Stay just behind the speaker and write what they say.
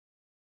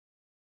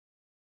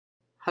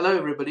Hello,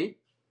 everybody.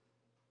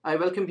 I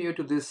welcome you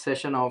to this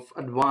session of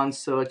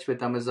Advanced Search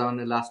with Amazon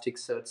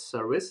Elasticsearch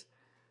Service.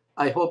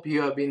 I hope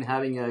you have been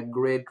having a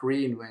great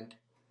reinvent.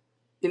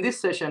 In this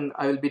session,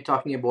 I will be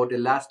talking about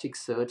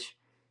Elasticsearch,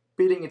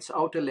 peeling its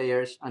outer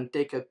layers, and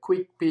take a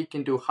quick peek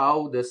into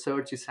how the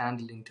search is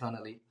handled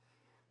internally.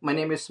 My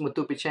name is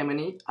Muthu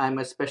Pichaimani. I'm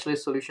a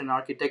specialist solution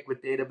architect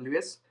with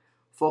AWS,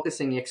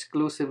 focusing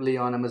exclusively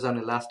on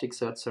Amazon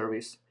Elasticsearch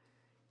Service.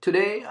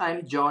 Today,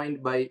 I'm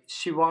joined by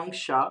Shivang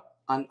Shah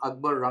and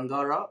Akbar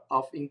Rangara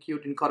of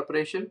Intuit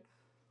Incorporation,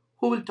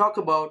 who will talk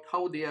about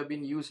how they have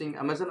been using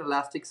Amazon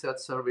Elasticsearch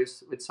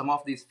Service with some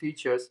of these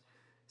features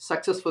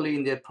successfully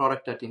in their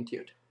product at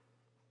Intuit.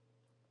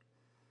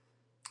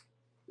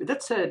 With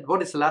that said,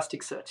 what is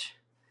Elasticsearch?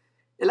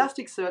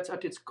 Elasticsearch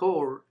at its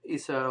core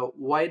is a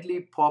widely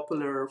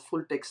popular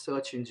full-text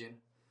search engine.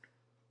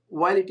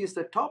 While it is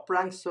the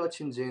top-ranked search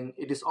engine,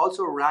 it is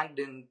also ranked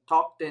in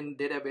top 10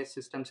 database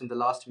systems in the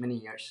last many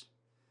years.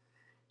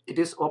 It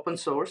is open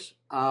source,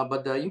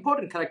 but the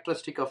important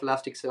characteristic of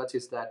Elasticsearch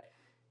is that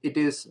it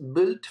is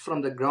built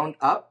from the ground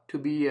up to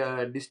be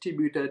a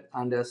distributed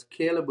and a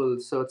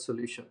scalable search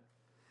solution.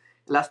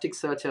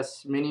 Elasticsearch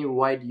has many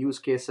wide use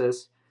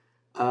cases,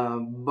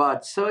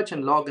 but search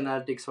and log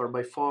analytics are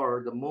by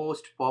far the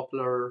most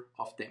popular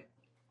of them.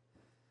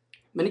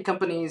 Many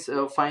companies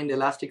find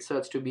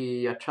Elasticsearch to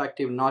be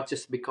attractive not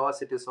just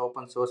because it is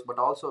open source, but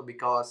also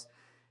because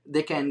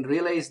they can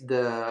realize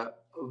the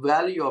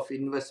value of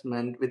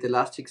investment with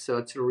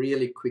Elasticsearch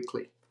really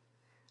quickly.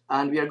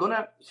 And we are going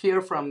to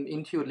hear from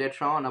Intuit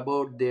later on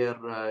about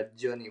their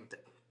journey with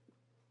it.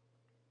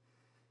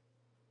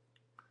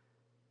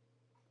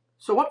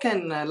 So what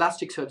can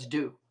Elasticsearch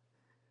do?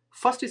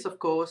 First is, of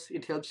course,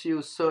 it helps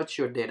you search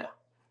your data.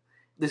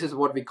 This is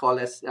what we call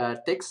as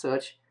text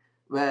search,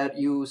 where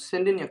you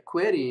send in a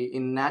query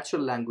in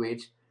natural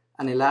language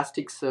and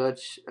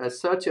Elasticsearch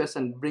searches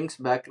and brings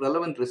back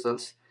relevant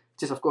results,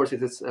 which is, of course,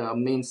 its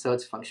main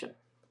search function.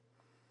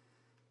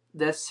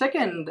 The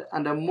second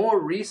and a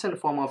more recent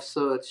form of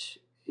search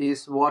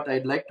is what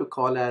I'd like to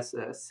call as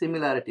a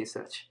similarity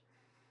search.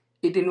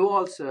 It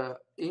involves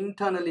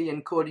internally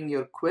encoding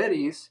your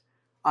queries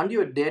and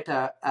your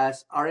data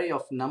as array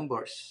of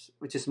numbers,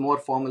 which is more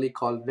formally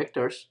called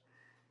vectors,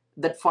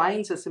 that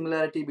finds a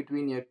similarity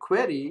between your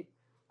query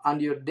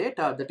and your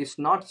data that is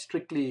not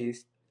strictly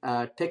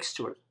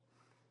textual.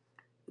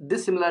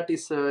 This similarity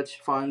search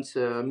finds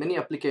many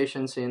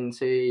applications in,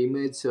 say,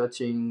 image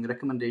searching,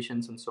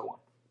 recommendations, and so on.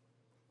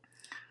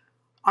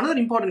 Another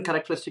important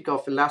characteristic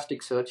of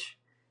Elasticsearch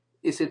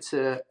is its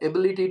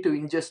ability to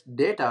ingest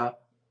data,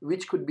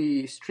 which could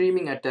be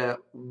streaming at a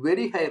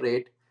very high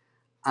rate,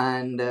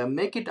 and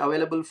make it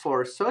available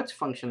for search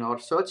function or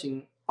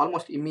searching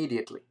almost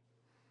immediately.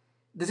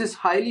 This is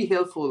highly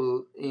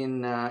helpful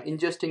in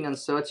ingesting and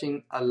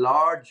searching a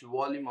large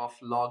volume of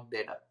log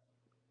data.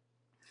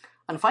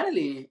 And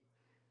finally,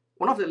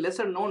 one of the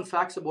lesser known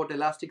facts about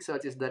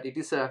Elasticsearch is that it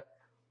is a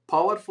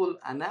powerful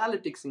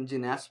analytics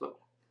engine as well.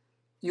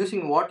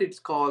 Using what it's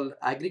called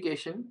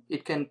aggregation,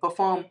 it can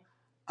perform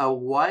a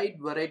wide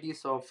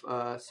varieties of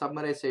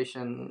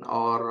summarization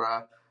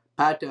or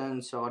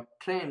patterns or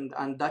trend,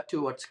 and that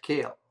too at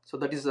scale. So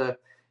that is an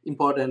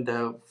important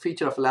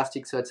feature of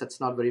Elasticsearch that's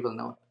not very well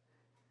known.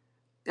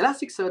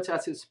 Elasticsearch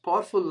has its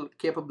powerful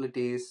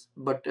capabilities,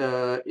 but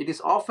it is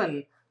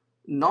often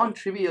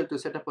non-trivial to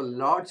set up a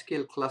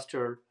large-scale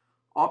cluster,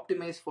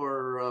 optimize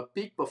for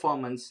peak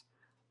performance,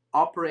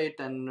 operate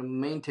and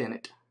maintain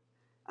it.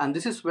 And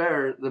this is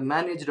where the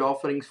managed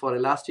offerings for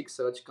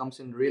Elasticsearch comes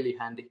in really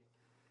handy.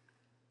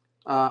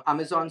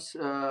 Amazon's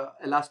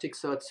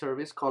Elasticsearch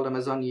service called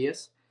Amazon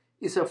ES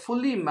is a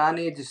fully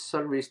managed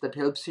service that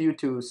helps you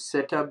to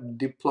set up,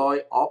 deploy,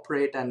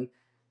 operate, and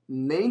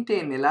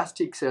maintain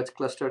Elasticsearch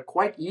cluster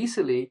quite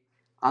easily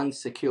and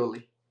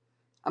securely.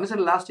 Amazon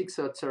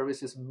Elasticsearch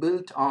service is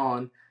built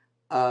on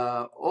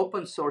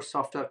open source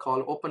software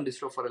called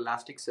OpenDistro for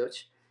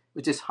Elasticsearch,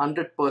 which is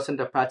 100%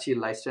 Apache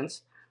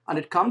license, and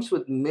it comes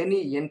with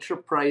many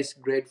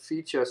enterprise-grade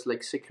features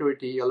like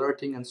security,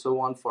 alerting, and so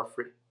on for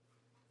free.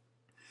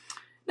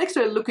 Next,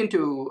 I'll look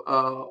into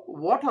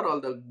what are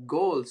all the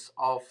goals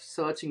of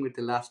searching with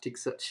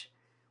Elasticsearch.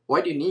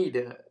 Why do you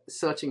need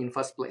searching in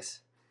first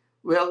place?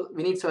 Well,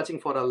 we need searching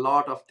for a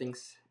lot of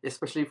things,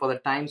 especially for the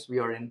times we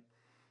are in.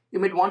 You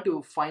might want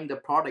to find the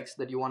products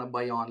that you want to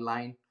buy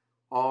online,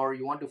 or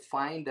you want to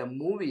find a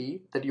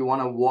movie that you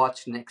want to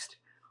watch next,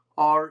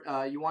 or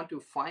you want to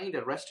find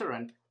a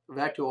restaurant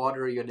where to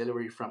order your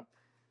delivery from.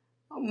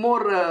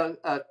 More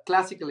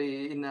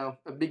classically, in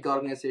big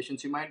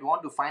organizations, you might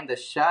want to find the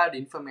shared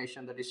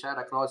information that is shared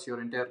across your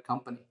entire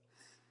company.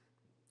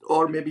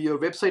 Or maybe your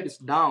website is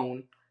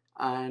down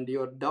and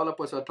your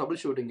developers are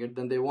troubleshooting it,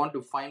 then they want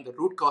to find the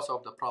root cause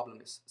of the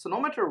problem is. So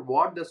no matter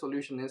what the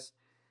solution is,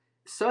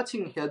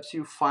 searching helps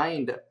you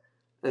find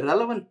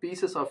relevant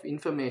pieces of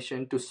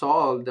information to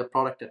solve the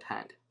product at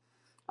hand.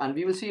 And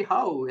we will see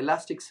how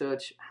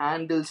Elasticsearch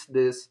handles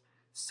this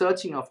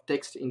searching of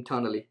text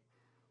internally.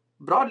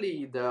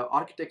 Broadly, the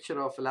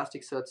architecture of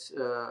Elasticsearch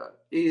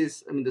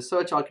the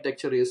search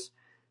architecture is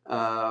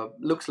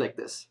looks like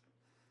this.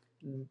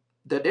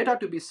 The data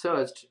to be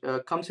searched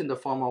comes in the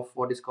form of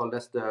what is called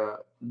as the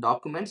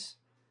documents.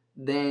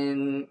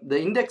 Then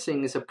the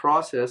indexing is a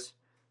process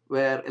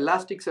where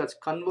Elasticsearch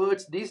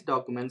converts these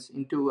documents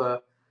into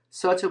a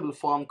searchable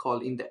form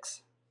called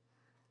index.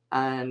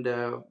 And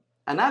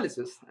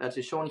analysis, as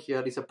is shown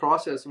here, is a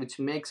process which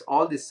makes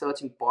all this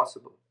searching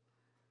possible.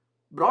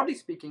 Broadly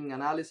speaking,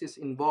 analysis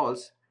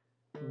involves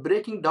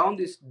breaking down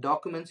these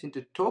documents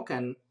into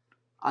token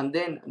and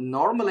then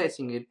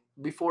normalizing it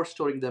before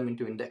storing them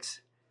into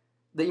index.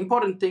 The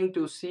important thing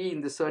to see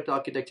in the search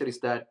architecture is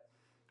that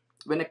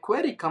when a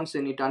query comes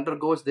in, it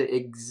undergoes the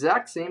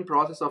exact same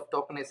process of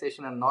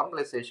tokenization and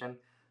normalization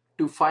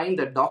to find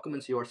the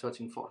documents you are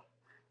searching for.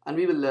 And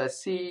we will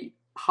see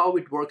how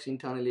it works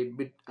internally a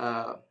bit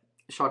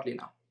shortly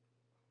now.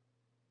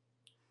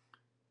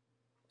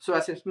 So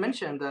as I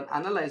mentioned, the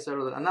analyzer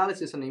or the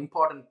analysis is an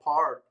important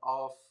part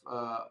of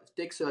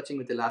text searching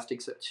with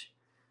Elasticsearch.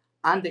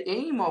 And the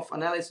aim of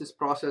analysis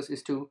process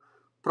is to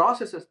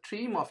process a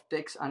stream of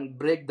text and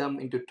break them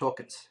into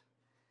tokens.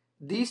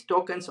 These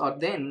tokens are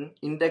then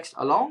indexed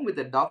along with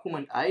the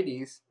document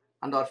IDs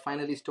and are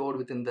finally stored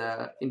within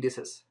the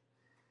indices.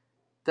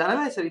 The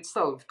analyzer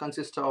itself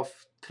consists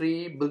of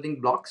 3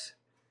 building blocks.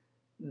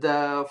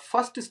 The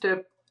first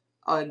step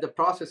in the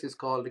process is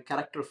called the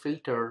character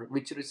filter,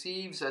 which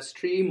receives a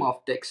stream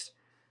of text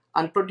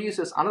and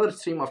produces another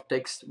stream of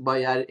text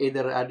by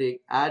either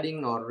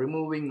adding or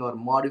removing or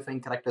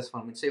modifying characters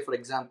from it. Say, for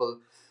example,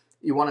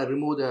 you want to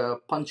remove the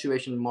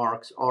punctuation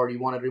marks or you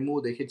want to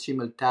remove the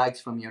HTML tags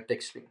from your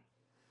text string.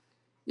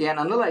 An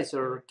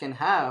analyzer can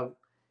have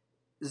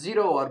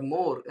 0 or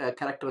more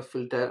character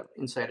filter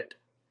inside it.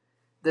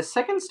 The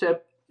second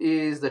step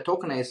is the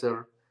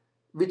tokenizer,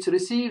 which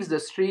receives the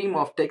stream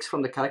of text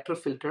from the character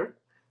filter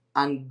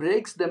and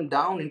breaks them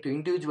down into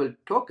individual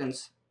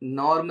tokens,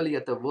 normally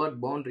at the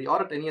word boundary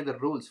or at any other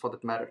rules for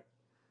that matter.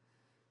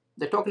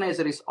 The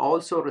tokenizer is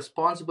also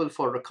responsible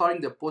for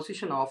recording the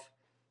position of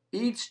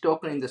each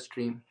token in the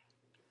stream.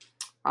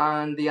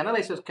 And the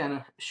analyzer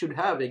should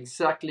have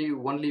exactly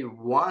only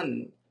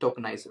one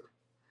tokenizer.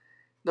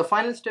 The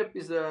final step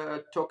is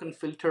the token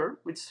filter,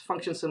 which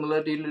functions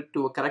similarly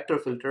to a character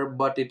filter,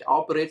 but it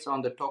operates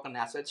on the token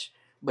as such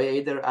by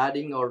either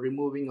adding or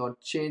removing or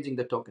changing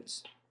the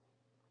tokens.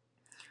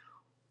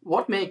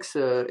 What makes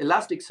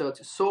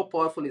Elasticsearch so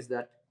powerful is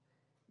that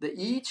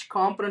each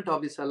component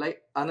of this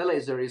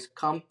analyzer is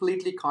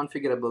completely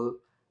configurable,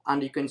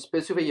 and you can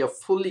specify a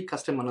fully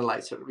custom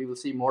analyzer. We will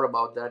see more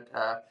about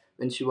that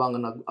when Shivang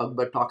and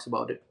Akbar talks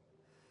about it.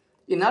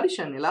 In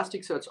addition,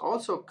 Elasticsearch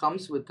also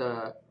comes with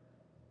a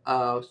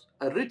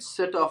rich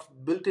set of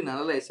built-in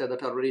analyzers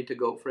that are ready to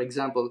go. For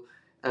example,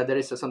 there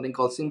is something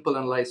called simple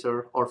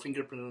analyzer or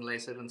fingerprint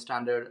analyzer and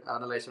standard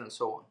analyzer and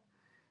so on.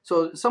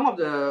 So some of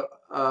the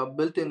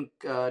built-in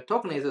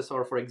tokenizers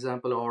are, for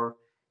example, are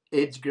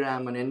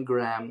HGram and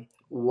Ngram,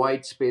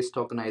 white space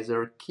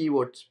tokenizer,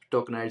 keyword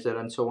tokenizer,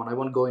 and so on. I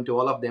won't go into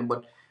all of them,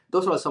 but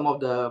those are some of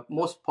the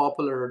most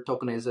popular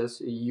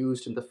tokenizers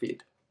used in the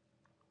field.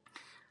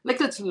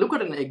 Let's look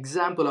at an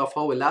example of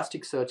how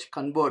Elasticsearch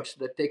converts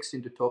the text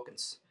into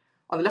tokens.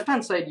 On the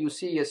left-hand side, you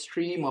see a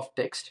stream of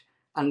text,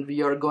 and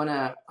we are going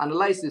to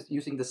analyze this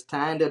using the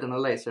standard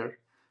analyzer.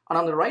 And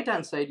on the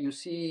right-hand side, you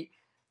see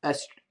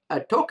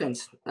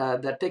tokens.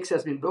 That text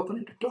has been broken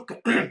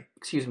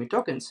into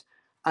tokens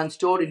and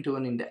stored into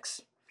an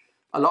index,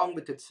 along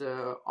with its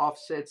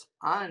offsets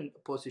and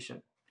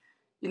position.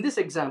 In this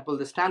example,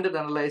 the standard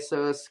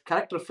analyzer's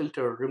character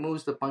filter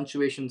removes the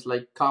punctuations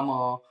like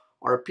comma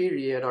or a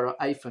period or a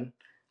hyphen.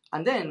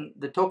 And then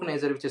the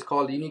tokenizer, which is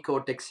called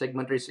Unicode text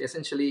segmenter,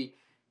 essentially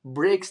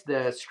breaks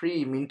the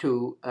stream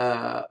into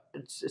a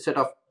set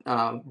of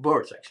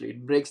words, actually.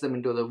 It breaks them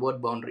into the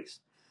word boundaries.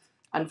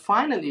 And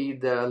finally,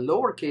 the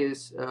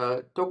lowercase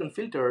token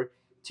filter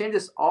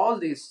changes all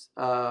these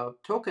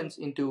tokens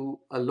into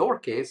a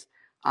lowercase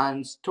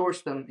and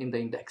stores them in the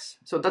index.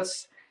 So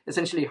that's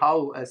essentially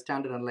how a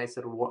standard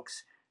analyzer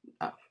works.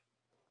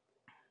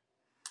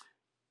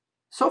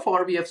 So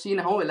far, we have seen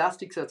how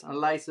Elasticsearch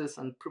analyzes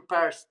and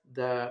prepares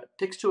the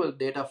textual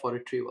data for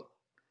retrieval.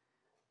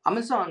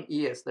 Amazon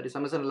ES, that is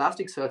Amazon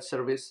Elasticsearch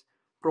Service,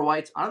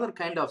 provides another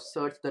kind of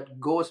search that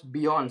goes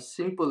beyond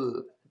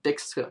simple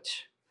text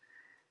search.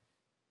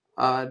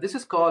 This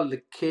is called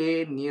the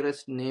K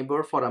nearest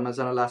neighbor for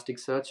Amazon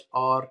Elasticsearch,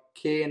 or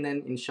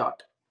KNN in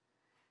short.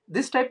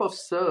 This type of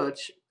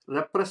search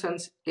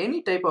represents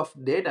any type of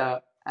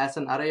data as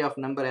an array of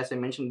number, as I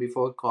mentioned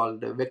before,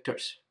 called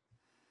vectors.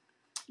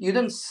 You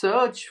then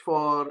search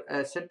for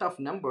a set of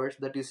numbers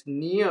that is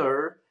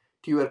near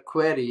to your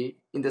query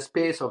in the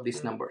space of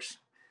these numbers.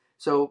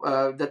 So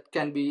that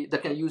can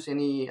use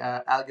any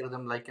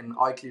algorithm like an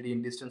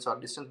Euclidean distance or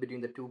distance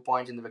between the 2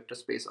 points in the vector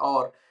space,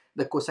 or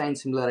the cosine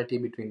similarity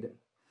between them.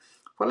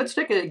 Well, let's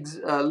take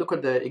a look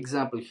at the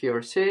example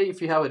here. Say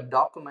if you have a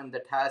document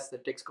that has the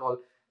text called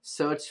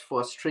search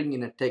for string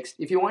in a text.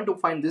 If you want to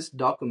find this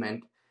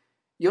document,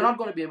 you're not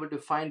going to be able to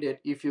find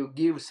it if you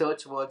give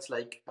search words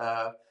like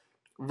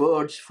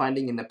words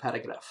finding in a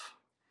paragraph.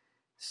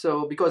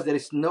 So because there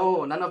is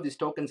none of these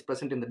tokens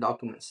present in the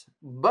documents,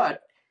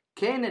 but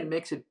KNN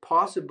makes it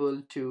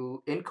possible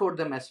to encode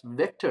them as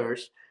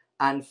vectors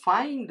and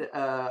find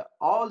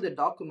all the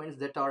documents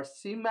that are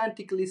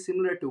semantically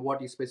similar to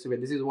what you specify.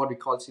 This is what we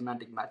call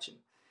semantic matching.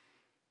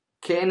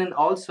 KNN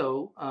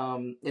also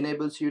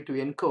enables you to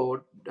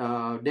encode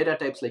data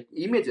types like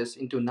images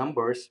into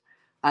numbers,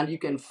 and you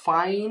can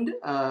find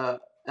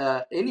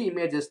any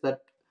images that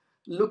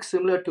look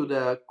similar to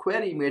the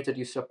query image that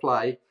you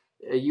supply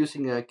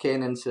using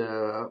KNN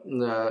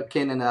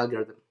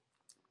algorithm.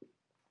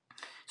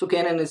 So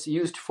KNN is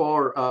used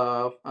for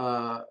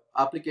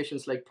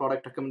applications like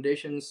product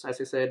recommendations,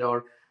 as I said,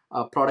 or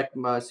product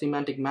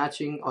semantic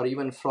matching, or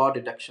even fraud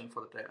detection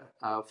for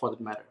that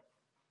matter.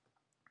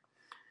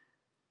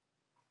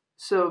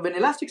 So when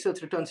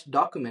Elasticsearch returns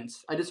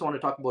documents, I just want to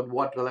talk about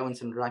what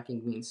relevance and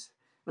ranking means.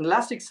 When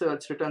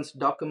Elasticsearch returns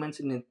documents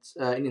in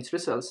its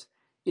results,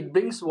 it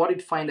brings what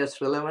it finds as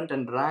relevant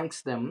and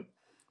ranks them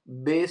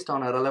based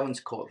on a relevance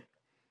score.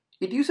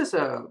 It uses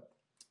a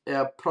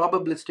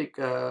probabilistic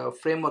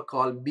framework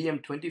called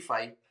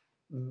BM25,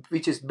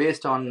 which is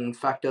based on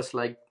factors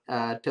like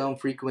term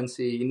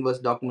frequency, inverse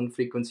document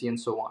frequency, and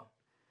so on.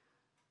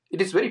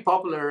 It is very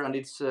popular and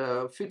it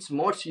fits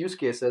most use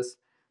cases,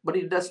 but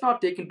it does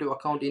not take into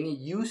account any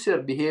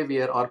user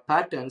behavior or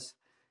patterns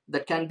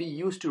that can be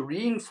used to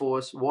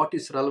reinforce what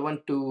is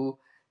relevant to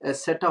a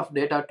set of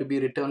data to be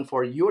returned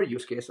for your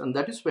use case. And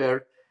that is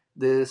where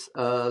this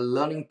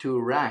learning to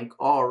rank,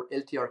 or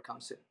LTR,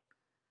 comes in.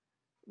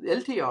 The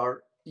LTR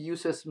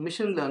uses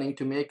machine learning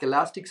to make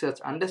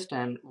Elasticsearch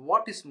understand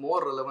what is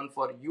more relevant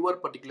for your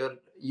particular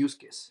use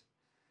case.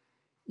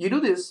 You do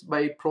this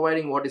by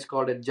providing what is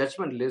called a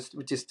judgment list,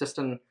 which is just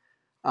an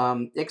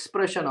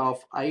expression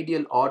of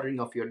ideal ordering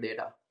of your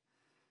data.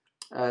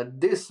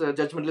 This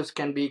judgment list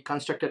can be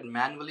constructed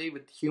manually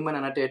with human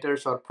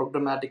annotators or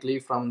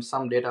programmatically from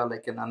some data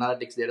like an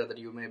analytics data that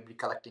you may be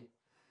collecting.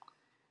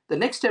 The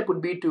next step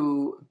would be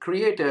to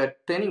create a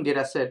training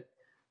data set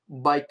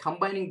by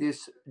combining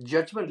this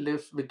judgment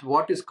list with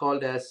what is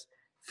called as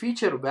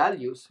feature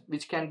values,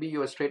 which can be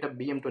your straight up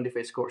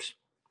BM25 scores.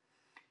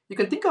 You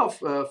can think of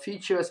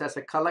features as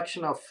a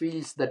collection of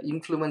fields that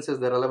influences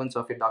the relevance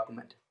of a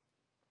document.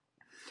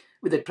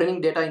 With the training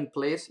data in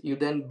place, you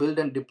then build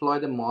and deploy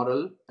the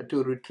model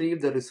to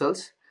retrieve the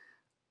results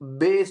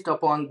based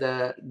upon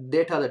the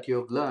data that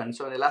you have learned.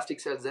 So an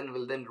Elasticsearch then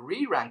will then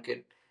re-rank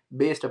it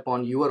based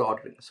upon your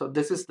ordering. So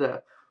this is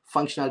the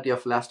functionality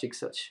of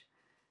Elasticsearch.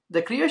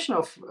 The creation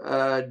of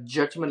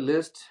judgment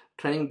list,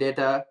 training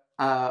data,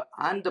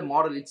 and the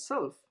model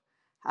itself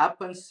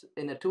happens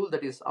in a tool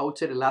that is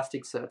outside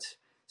Elasticsearch.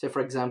 Say, for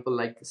example,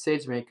 like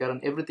SageMaker,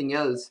 and everything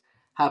else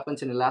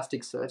happens in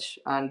Elasticsearch.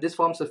 And this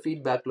forms a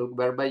feedback loop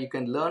whereby you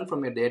can learn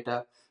from your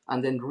data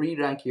and then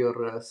re-rank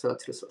your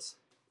search results.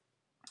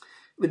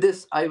 With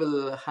this, I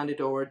will hand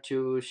it over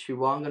to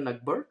Shivang and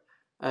Akbar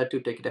to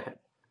take it ahead.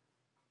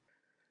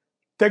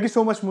 Thank you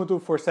so much,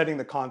 Muthu, for setting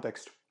the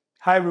context.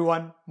 Hi,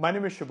 everyone. My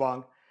name is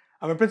Shivang.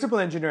 I'm a principal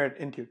engineer at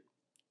Intune.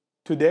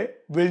 Today,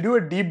 we'll do a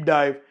deep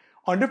dive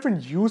on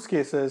different use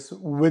cases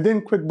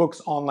within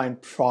QuickBooks Online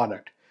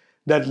product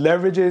that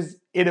leverages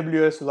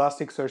AWS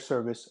Elasticsearch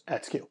service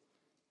at scale.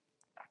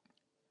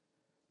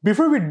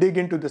 Before we dig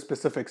into the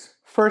specifics,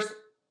 first,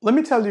 let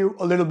me tell you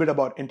a little bit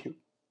about Intune.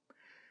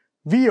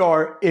 We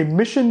are a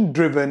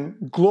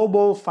mission-driven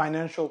global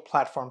financial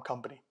platform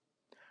company.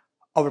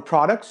 Our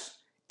products,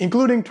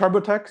 including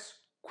TurboTax,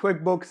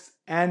 QuickBooks,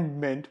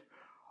 and Mint,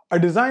 are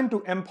designed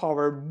to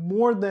empower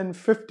more than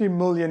 50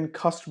 million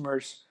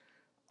customers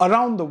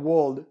around the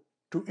world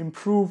to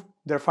improve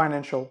their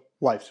financial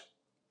lives.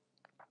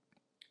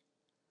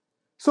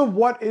 So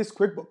what is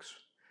QuickBooks?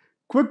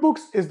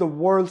 QuickBooks is the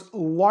world's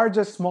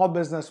largest small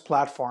business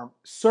platform,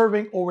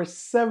 serving over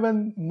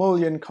 7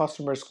 million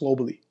customers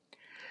globally.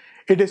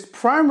 It is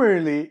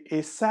primarily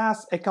a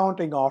SaaS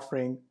accounting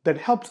offering that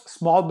helps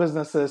small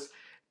businesses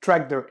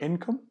track their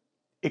income,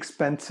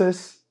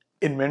 expenses,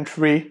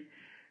 inventory,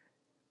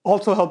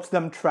 also helps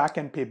them track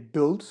and pay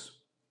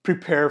bills,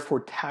 prepare for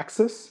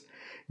taxes,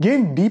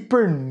 gain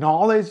deeper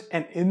knowledge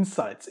and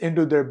insights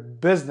into their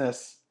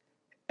business,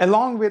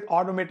 along with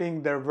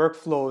automating their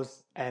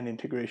workflows and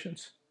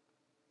integrations.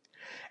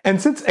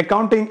 And since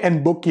accounting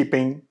and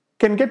bookkeeping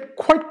can get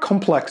quite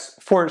complex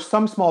for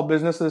some small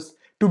businesses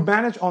to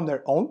manage on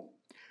their own,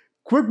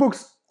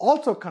 QuickBooks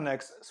also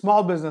connects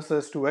small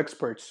businesses to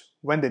experts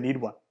when they need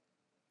one.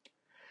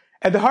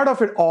 At the heart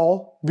of it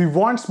all, we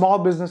want small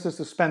businesses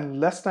to spend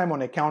less time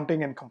on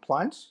accounting and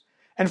compliance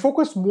and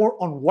focus more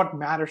on what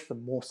matters the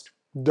most,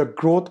 the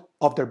growth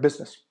of their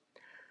business.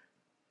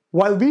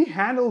 While we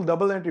handle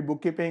double entry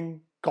bookkeeping,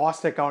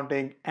 cost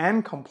accounting,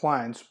 and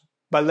compliance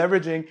by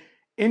leveraging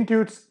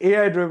Intuit's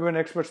AI-driven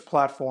experts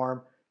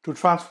platform to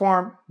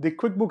transform the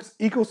QuickBooks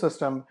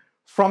ecosystem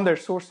from their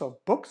source of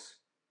books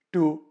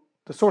to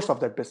the source of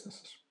their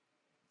businesses.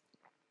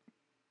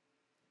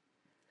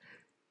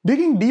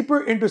 Digging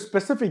deeper into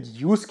specific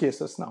use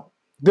cases now,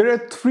 there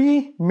are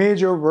 3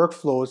 major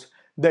workflows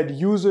that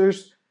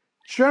users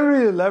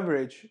generally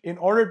leverage in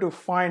order to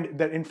find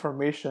that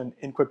information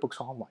in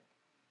QuickBooks Online.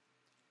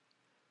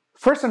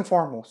 First and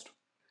foremost,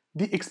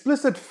 the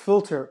explicit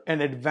filter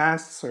and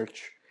advanced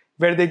search,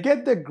 where they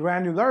get the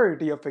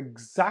granularity of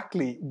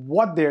exactly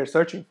what they're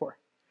searching for.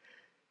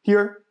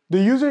 Here,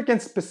 the user can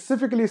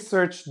specifically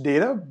search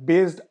data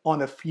based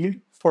on a field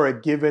for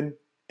a given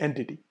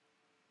entity.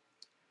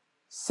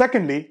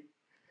 Secondly,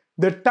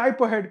 the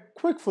type-ahead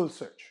quick fill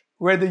search,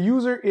 where the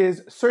user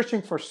is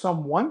searching for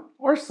someone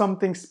or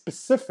something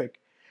specific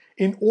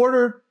in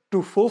order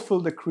to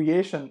fulfill the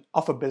creation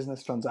of a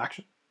business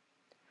transaction.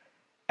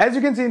 As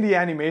you can see in the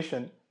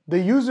animation, the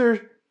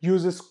user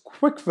uses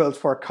quick fills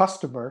for a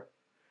customer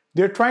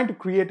they're trying to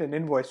create an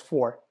invoice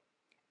for,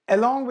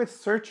 along with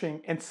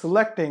searching and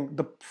selecting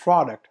the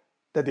product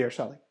that they are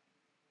selling.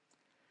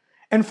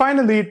 And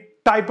finally,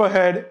 type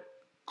ahead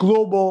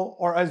global,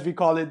 or as we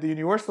call it, the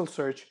universal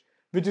search,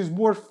 which is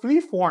more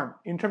free-form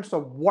in terms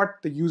of what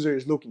the user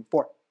is looking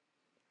for.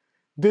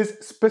 This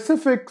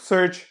specific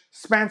search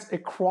spans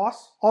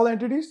across all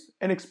entities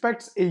and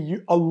expects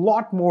a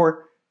lot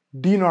more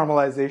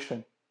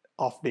denormalization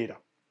of data.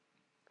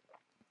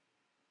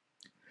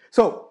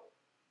 So,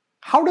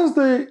 how does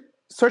the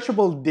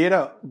searchable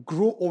data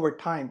grow over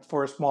time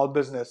for a small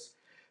business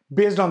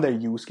based on their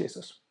use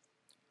cases?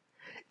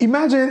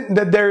 Imagine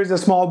that there is a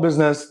small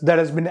business that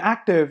has been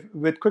active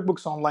with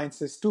QuickBooks Online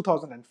since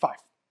 2005.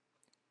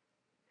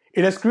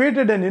 It has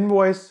created an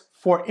invoice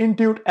for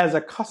Intuit as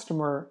a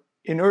customer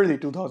in early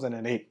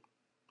 2008.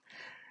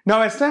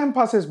 Now, as time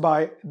passes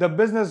by, the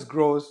business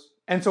grows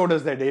and so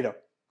does their data.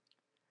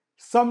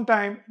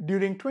 Sometime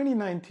during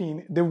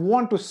 2019, they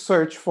want to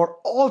search for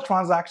all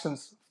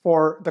transactions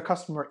for the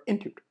customer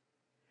Intuit.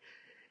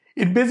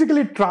 It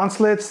basically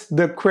translates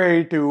the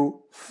query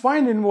to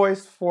find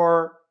invoice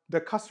for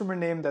the customer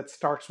name that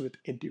starts with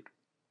Intuit.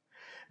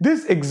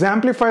 This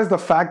exemplifies the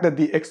fact that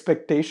the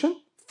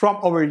expectation from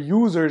our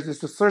users is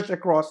to search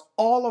across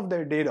all of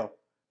their data,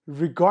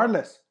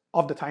 regardless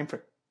of the time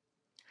frame.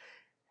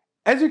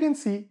 As you can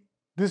see,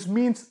 this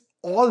means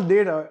all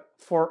data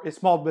for a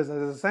small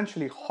business is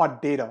essentially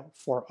hot data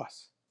for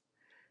us.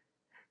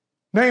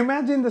 Now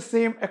imagine the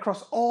same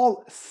across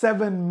all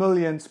 7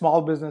 million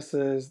small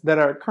businesses that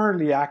are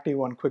currently active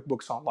on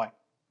QuickBooks Online.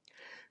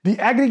 The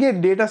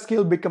aggregate data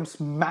scale becomes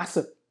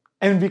massive,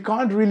 and we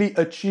can't really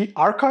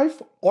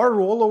archive or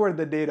roll over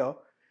the data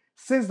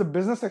since the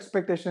business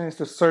expectation is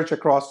to search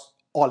across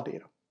all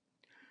data.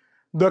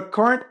 The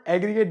current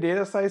aggregate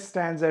data size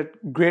stands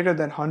at greater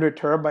than 100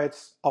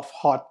 terabytes of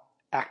hot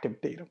active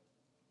data.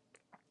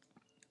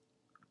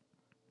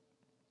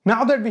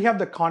 Now that we have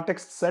the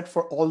context set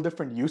for all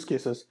different use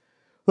cases,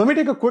 let me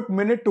take a quick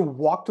minute to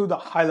walk through the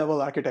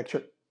high-level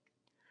architecture.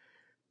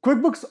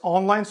 QuickBooks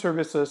Online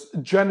services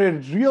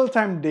generate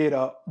real-time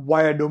data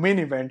via domain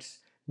events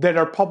that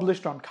are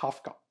published on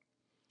Kafka.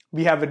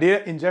 We have a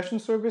data ingestion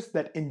service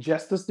that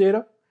ingests this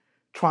data,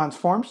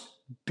 transforms,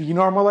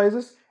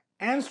 denormalizes,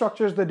 and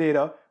structures the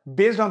data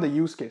based on the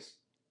use case,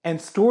 and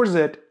stores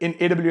it in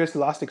AWS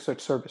Elasticsearch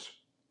Service.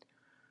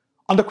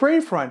 On the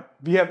query front,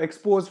 we have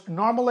exposed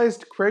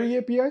normalized query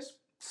APIs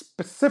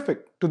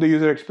specific to the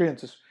user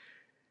experiences.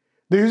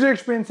 The user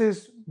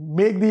experiences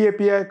make the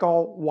API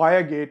call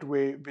via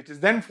gateway, which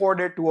is then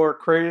forwarded to our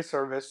query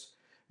service,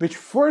 which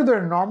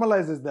further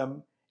normalizes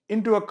them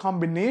into a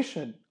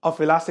combination of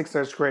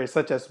Elasticsearch queries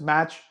such as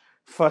match,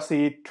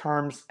 fuzzy,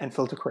 terms, and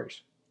filter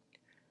queries.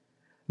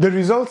 The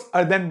results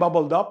are then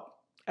bubbled up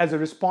as a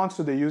response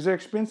to the user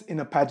experience in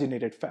a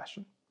paginated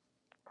fashion.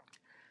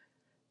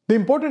 The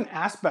important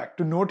aspect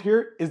to note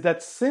here is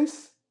that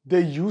since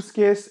the use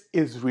case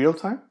is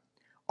real-time,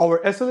 our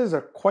SLAs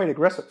are quite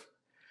aggressive.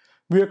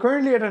 We are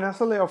currently at an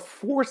SLA of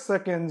 4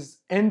 seconds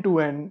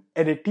end-to-end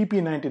at a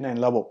TP99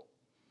 level.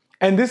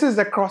 And this is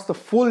across the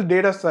full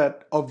data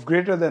set of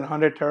greater than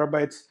 100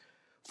 terabytes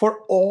for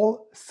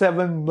all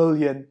 7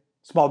 million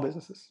small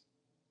businesses.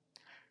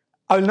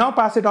 I'll now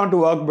pass it on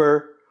to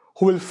Akbar,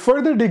 who will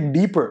further dig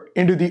deeper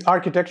into the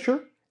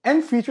architecture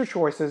and feature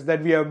choices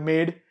that we have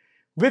made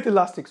with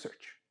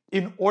Elasticsearch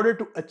in order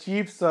to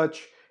achieve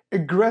such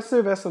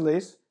aggressive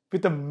SLAs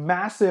with a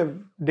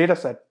massive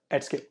dataset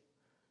at scale.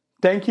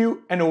 Thank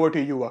you, and over to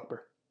you,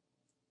 Akbar.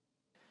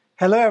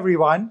 Hello,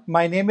 everyone.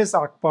 My name is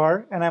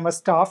Akbar, and I'm a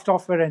staff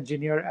software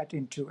engineer at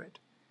Intuit.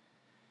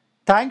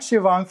 Thanks,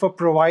 Shivang, for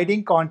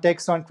providing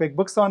context on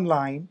QuickBooks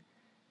Online,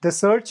 the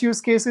search use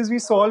cases we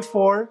solve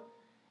for,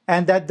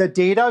 and that the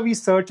data we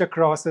search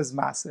across is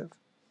massive.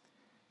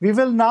 We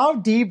will now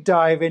deep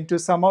dive into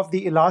some of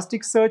the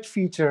Elasticsearch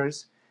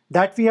features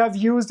that we have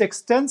used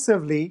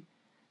extensively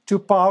to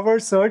power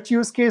search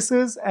use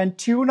cases and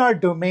tune our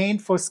domain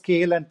for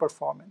scale and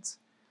performance.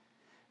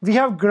 We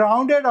have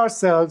grounded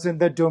ourselves in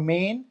the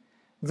domain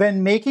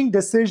when making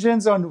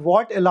decisions on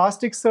what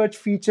Elasticsearch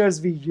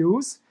features we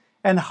use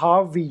and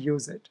how we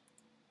use it.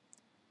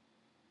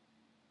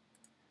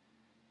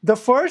 The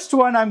first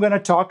one I'm going to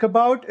talk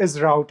about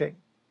is routing.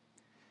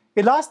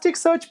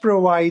 Elasticsearch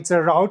provides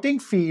a routing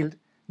field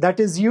that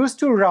is used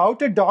to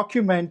route a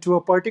document to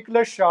a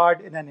particular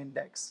shard in an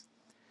index.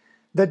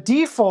 The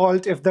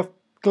default, if the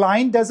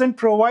client doesn't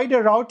provide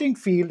a routing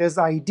field as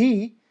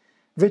ID,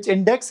 which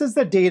indexes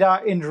the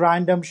data in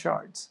random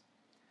shards.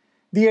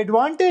 The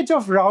advantage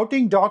of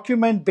routing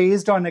document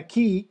based on a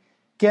key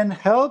can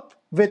help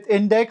with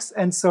index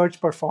and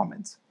search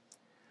performance.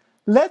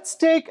 Let's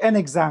take an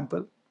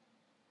example.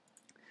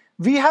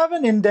 We have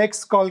an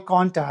index called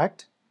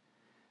contact.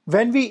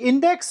 When we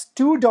index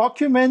two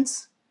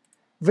documents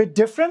with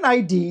different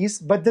IDs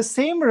but the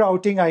same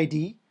routing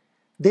ID,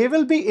 they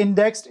will be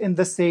indexed in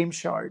the same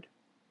shard.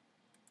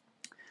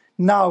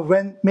 Now,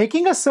 when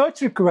making a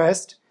search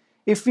request,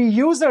 if we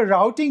use a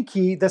routing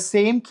key, the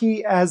same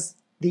key as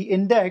the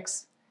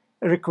index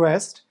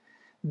request,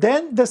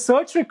 then the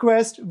search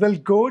request will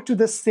go to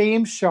the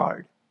same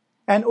shard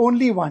and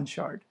only one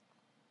shard.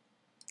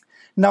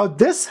 Now,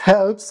 this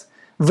helps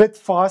with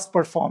fast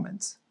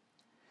performance.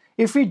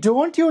 If we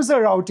don't use a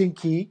routing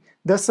key,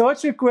 the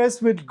search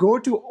request will go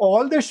to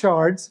all the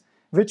shards,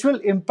 which will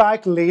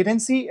impact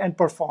latency and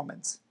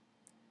performance.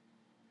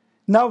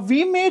 Now,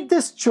 we made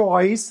this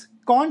choice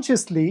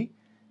consciously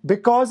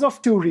because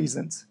of two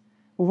reasons.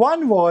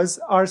 One was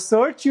our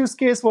search use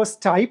case was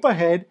type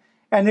ahead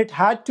and it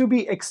had to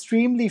be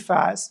extremely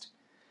fast.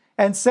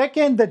 And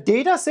second, the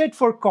data set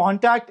for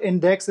contact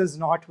index is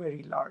not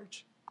very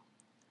large.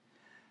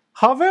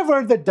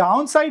 However, the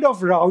downside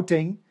of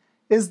routing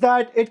is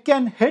that it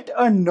can hit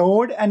a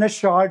node and a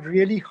shard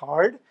really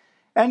hard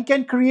and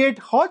can create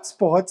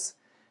hotspots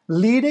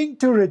leading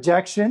to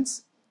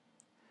rejections.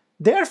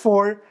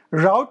 Therefore,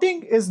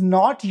 routing is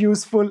not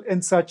useful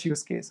in such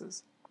use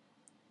cases.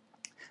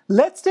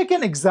 Let's take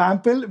an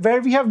example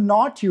where we have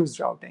not used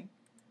routing.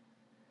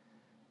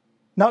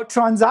 Now,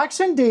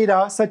 transaction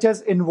data such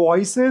as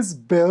invoices,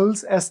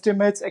 bills,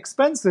 estimates,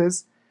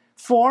 expenses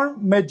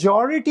form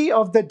majority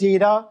of the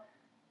data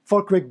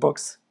for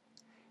QuickBooks.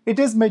 It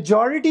is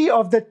majority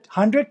of the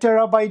 100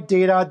 terabyte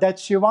data that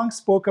Shivang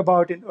spoke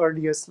about in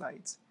earlier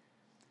slides.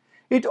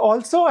 It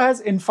also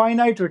has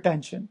infinite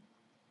retention.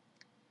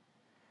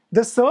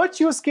 The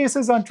search use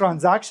cases on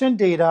transaction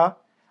data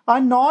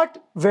are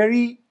not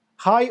very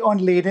high on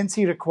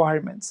latency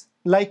requirements,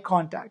 like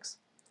contacts.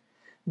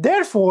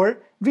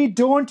 Therefore, we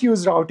don't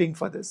use routing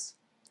for this.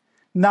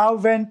 Now,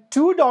 when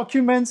two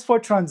documents for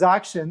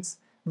transactions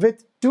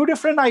with two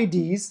different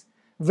IDs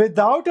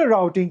without a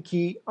routing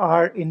key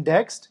are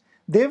indexed,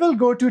 they will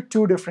go to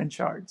two different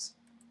shards.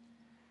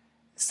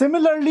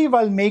 Similarly,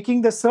 while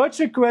making the search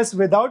request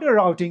without a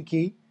routing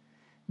key,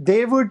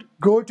 they would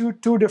go to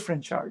two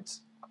different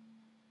shards.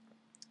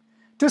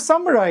 To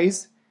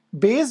summarize,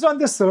 based on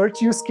the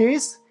search use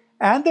case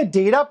and the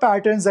data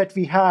patterns that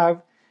we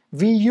have,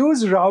 we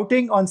use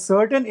routing on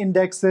certain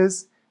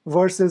indexes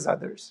versus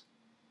others.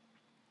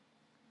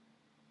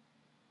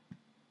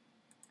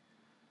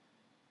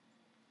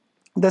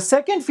 The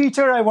second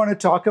feature I want to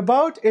talk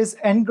about is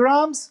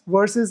n-grams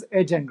versus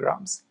edge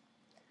n-grams.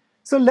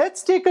 So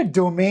let's take a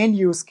domain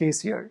use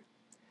case here.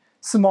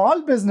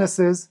 Small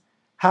businesses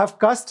have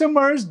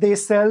customers they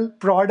sell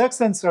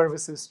products and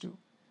services to.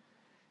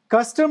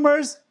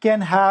 Customers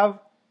can have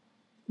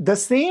the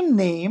same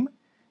name,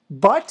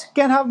 but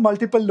can have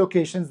multiple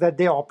locations that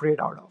they operate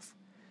out of.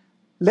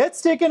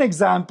 Let's take an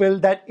example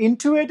that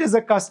Intuit is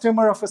a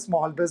customer of a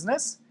small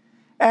business,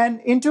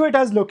 and Intuit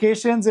has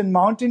locations in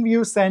Mountain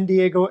View, San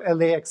Diego,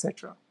 LA,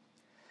 etc.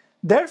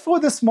 Therefore,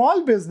 the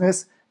small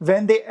business,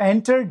 when they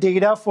enter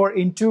data for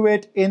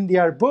Intuit in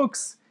their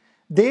books,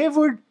 they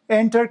would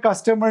enter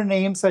customer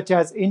names such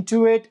as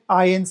Intuit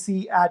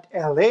INC at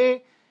LA,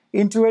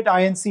 Intuit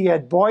INC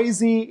at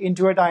Boise,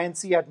 Intuit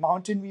INC at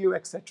Mountain View,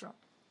 etc.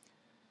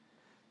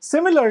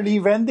 Similarly,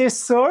 when they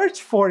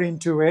search for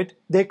Intuit,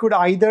 they could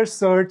either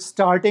search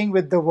starting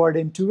with the word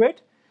Intuit,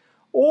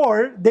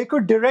 or they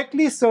could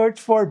directly search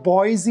for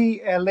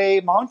Boise, LA,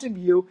 Mountain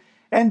View,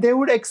 and they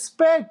would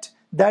expect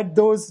that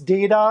those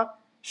data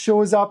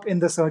shows up in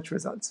the search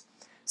results.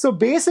 So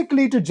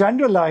basically, to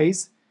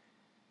generalize,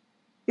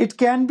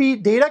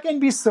 data can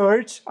be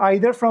searched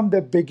either from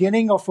the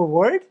beginning of a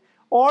word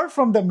or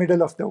from the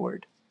middle of the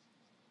word.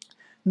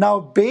 Now,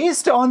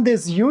 based on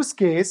this use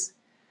case,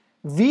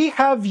 we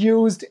have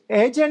used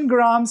edge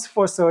n-grams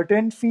for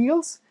certain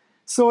fields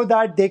so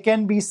that they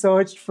can be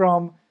searched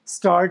from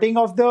starting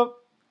of the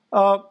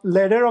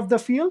letter of the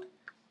field,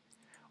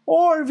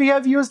 or we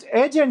have used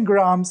edge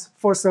n-grams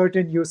for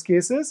certain use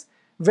cases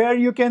where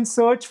you can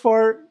search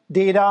for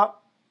data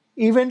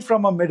even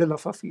from a middle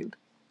of a field.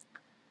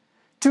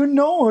 To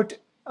note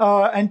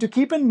and to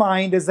keep in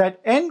mind is that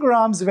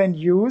n-grams, when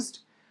used,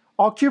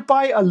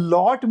 occupy a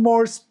lot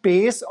more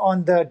space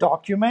on the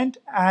document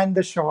and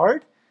the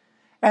shard,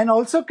 and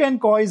also can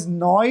cause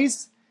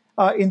noise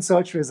in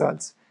search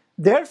results.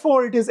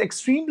 Therefore, it is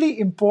extremely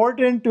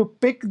important to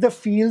pick the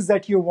fields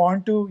that you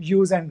want to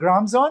use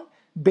n-grams on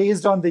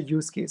based on the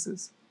use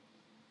cases.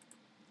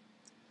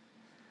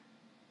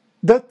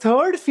 The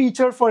third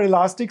feature for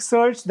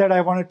Elasticsearch that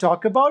I want to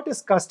talk about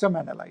is custom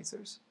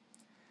analyzers.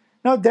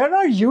 Now, there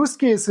are use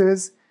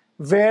cases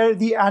where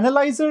the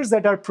analyzers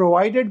that are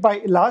provided by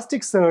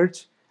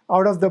Elasticsearch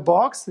out of the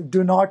box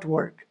do not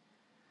work.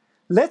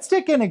 Let's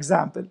take an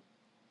example.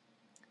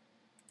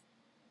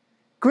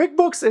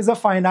 QuickBooks is a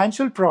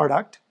financial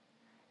product,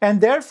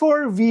 and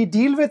therefore we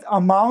deal with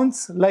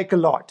amounts like a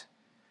lot.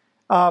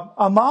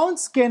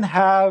 Amounts can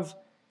have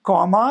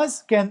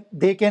commas,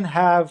 they can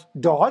have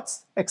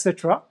dots,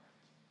 etc.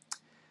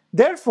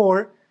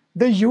 Therefore,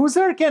 the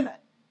user can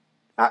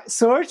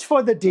search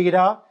for the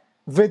data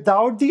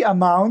without the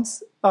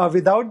amounts,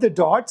 without the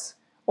dots,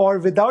 or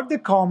without the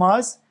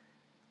commas,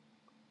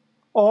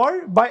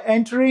 or by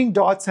entering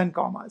dots and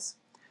commas.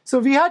 So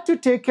we had to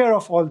take care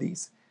of all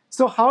these.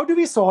 So how do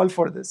we solve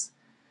for this?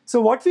 So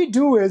what we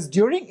do is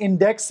during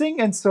indexing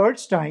and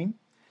search time,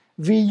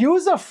 we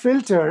use a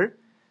filter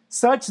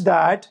such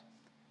that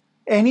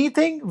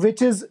anything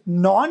which is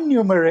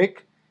non-numeric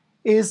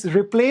is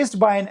replaced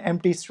by an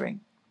empty string.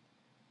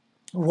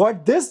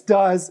 What this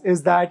does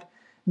is that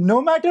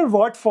no matter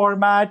what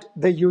format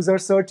the user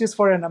searches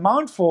for an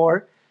amount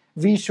for,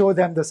 we show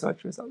them the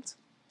search results.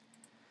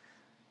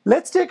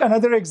 Let's take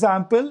another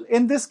example,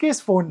 in this case,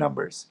 phone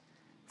numbers.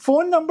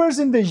 Phone numbers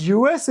in the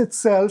US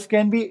itself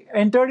can be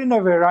entered in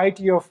a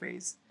variety of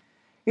ways.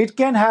 It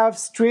can have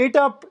straight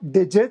up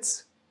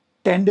digits,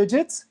 10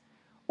 digits,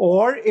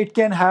 or it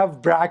can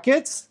have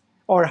brackets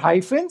or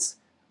hyphens,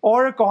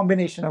 or a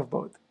combination of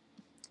both.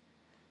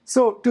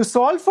 So to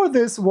solve for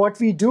this, what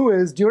we do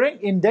is during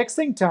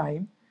indexing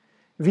time,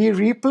 we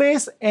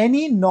replace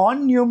any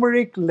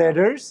non-numeric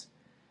letters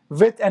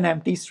with an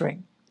empty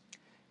string.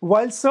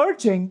 While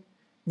searching,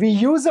 we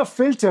use a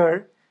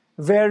filter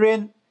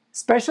wherein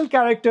special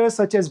characters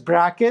such as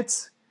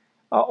brackets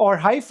or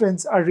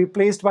hyphens are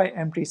replaced by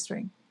empty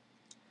string.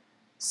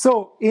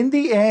 So in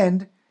the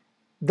end,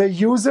 the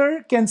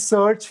user can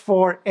search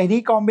for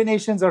any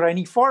combinations or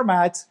any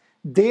formats.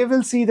 They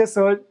will see the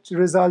search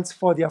results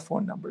for their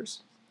phone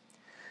numbers.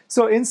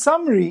 So in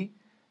summary,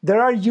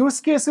 there are use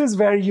cases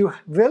where you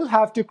will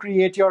have to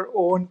create your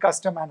own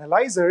custom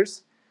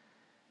analyzers,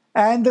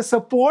 and the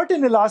support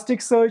in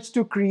Elasticsearch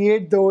to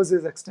create those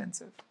is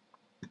extensive.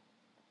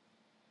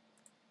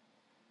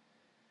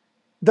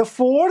 The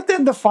fourth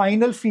and the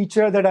final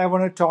feature that I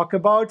want to talk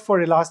about for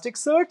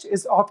Elasticsearch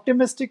is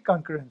optimistic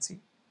concurrency.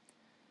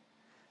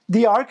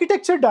 The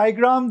architecture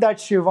diagram that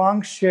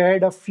Shivang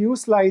shared a few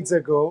slides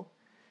ago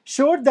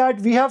showed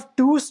that we have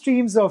two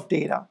streams of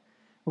data.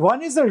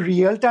 One is a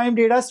real-time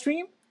data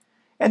stream,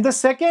 and the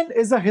second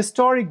is a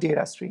historic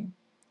data stream.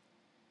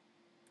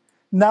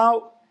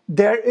 Now,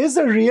 there is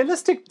a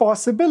realistic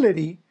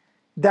possibility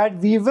that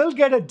we will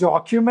get a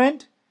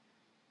document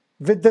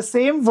with the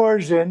same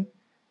version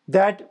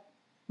that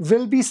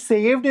will be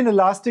saved in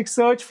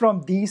Elasticsearch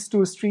from these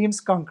two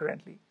streams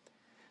concurrently.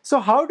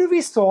 So how do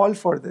we solve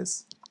for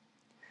this?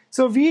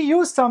 So we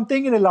use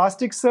something in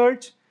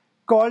Elasticsearch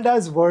called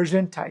as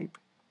version type.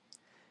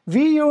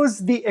 We use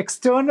the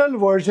external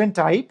version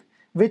type,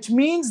 which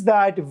means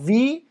that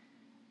we,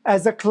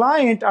 as a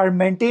client, are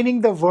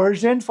maintaining the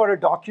version for a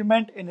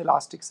document in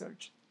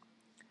Elasticsearch.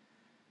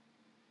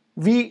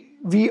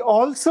 We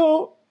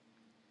also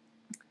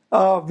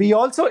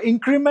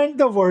increment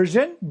the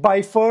version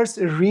by first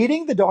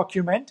reading the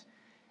document,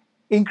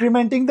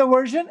 incrementing the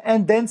version,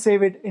 and then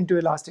save it into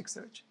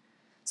Elasticsearch.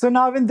 So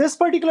now in this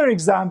particular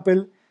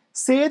example,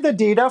 say the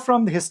data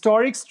from the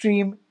historic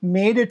stream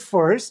made it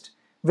first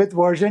with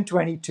version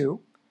 22.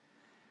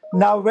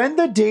 Now when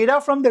the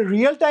data from the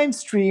real-time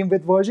stream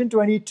with version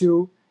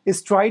 22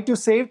 is tried to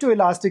save to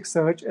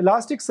Elasticsearch,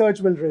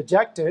 Elasticsearch will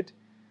reject it,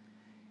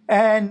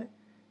 and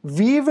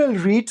we will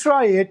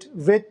retry it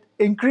with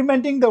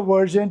incrementing the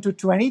version to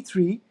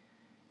 23,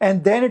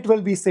 and then it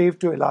will be saved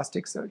to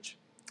Elasticsearch.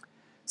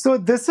 So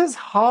this is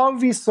how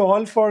we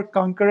solve for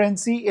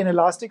concurrency in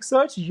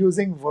Elasticsearch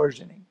using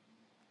versioning.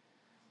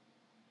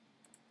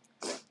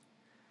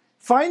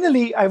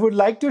 Finally, I would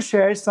like to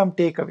share some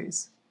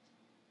takeaways.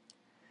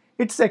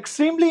 It's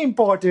extremely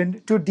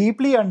important to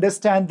deeply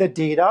understand the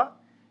data,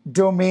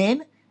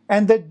 domain,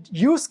 and the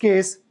use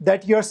case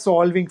that you're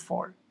solving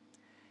for.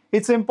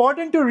 It's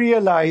important to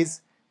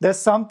realize that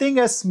something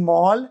as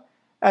small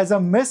as a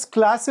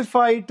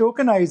misclassified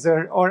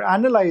tokenizer or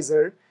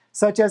analyzer,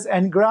 such as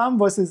ngram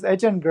versus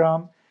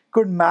h-ngram,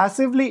 could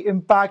massively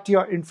impact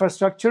your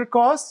infrastructure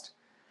cost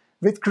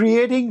with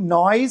creating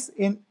noise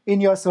in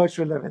your search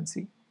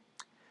relevancy.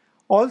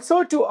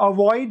 Also, to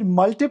avoid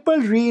multiple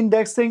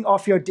reindexing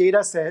of your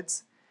data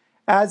sets,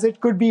 as it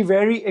could be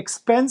very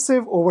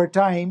expensive over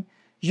time,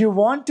 you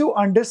want to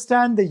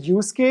understand the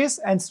use case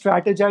and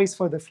strategize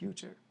for the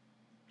future.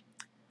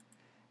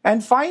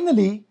 And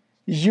finally,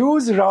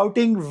 use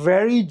routing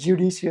very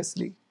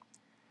judiciously.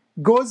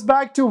 Goes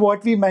back to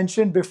what we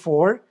mentioned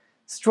before,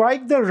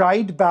 strike the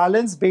right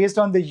balance based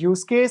on the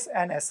use case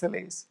and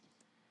SLAs.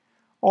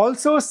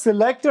 Also,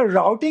 select a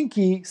routing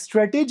key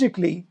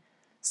strategically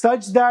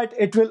such that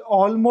it will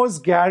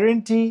almost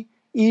guarantee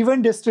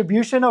even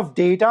distribution of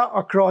data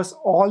across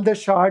all the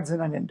shards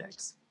in an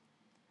index.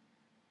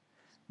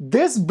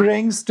 This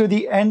brings to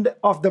the end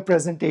of the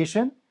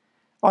presentation.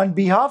 On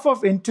behalf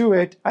of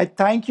Intuit, I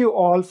thank you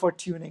all for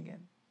tuning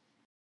in.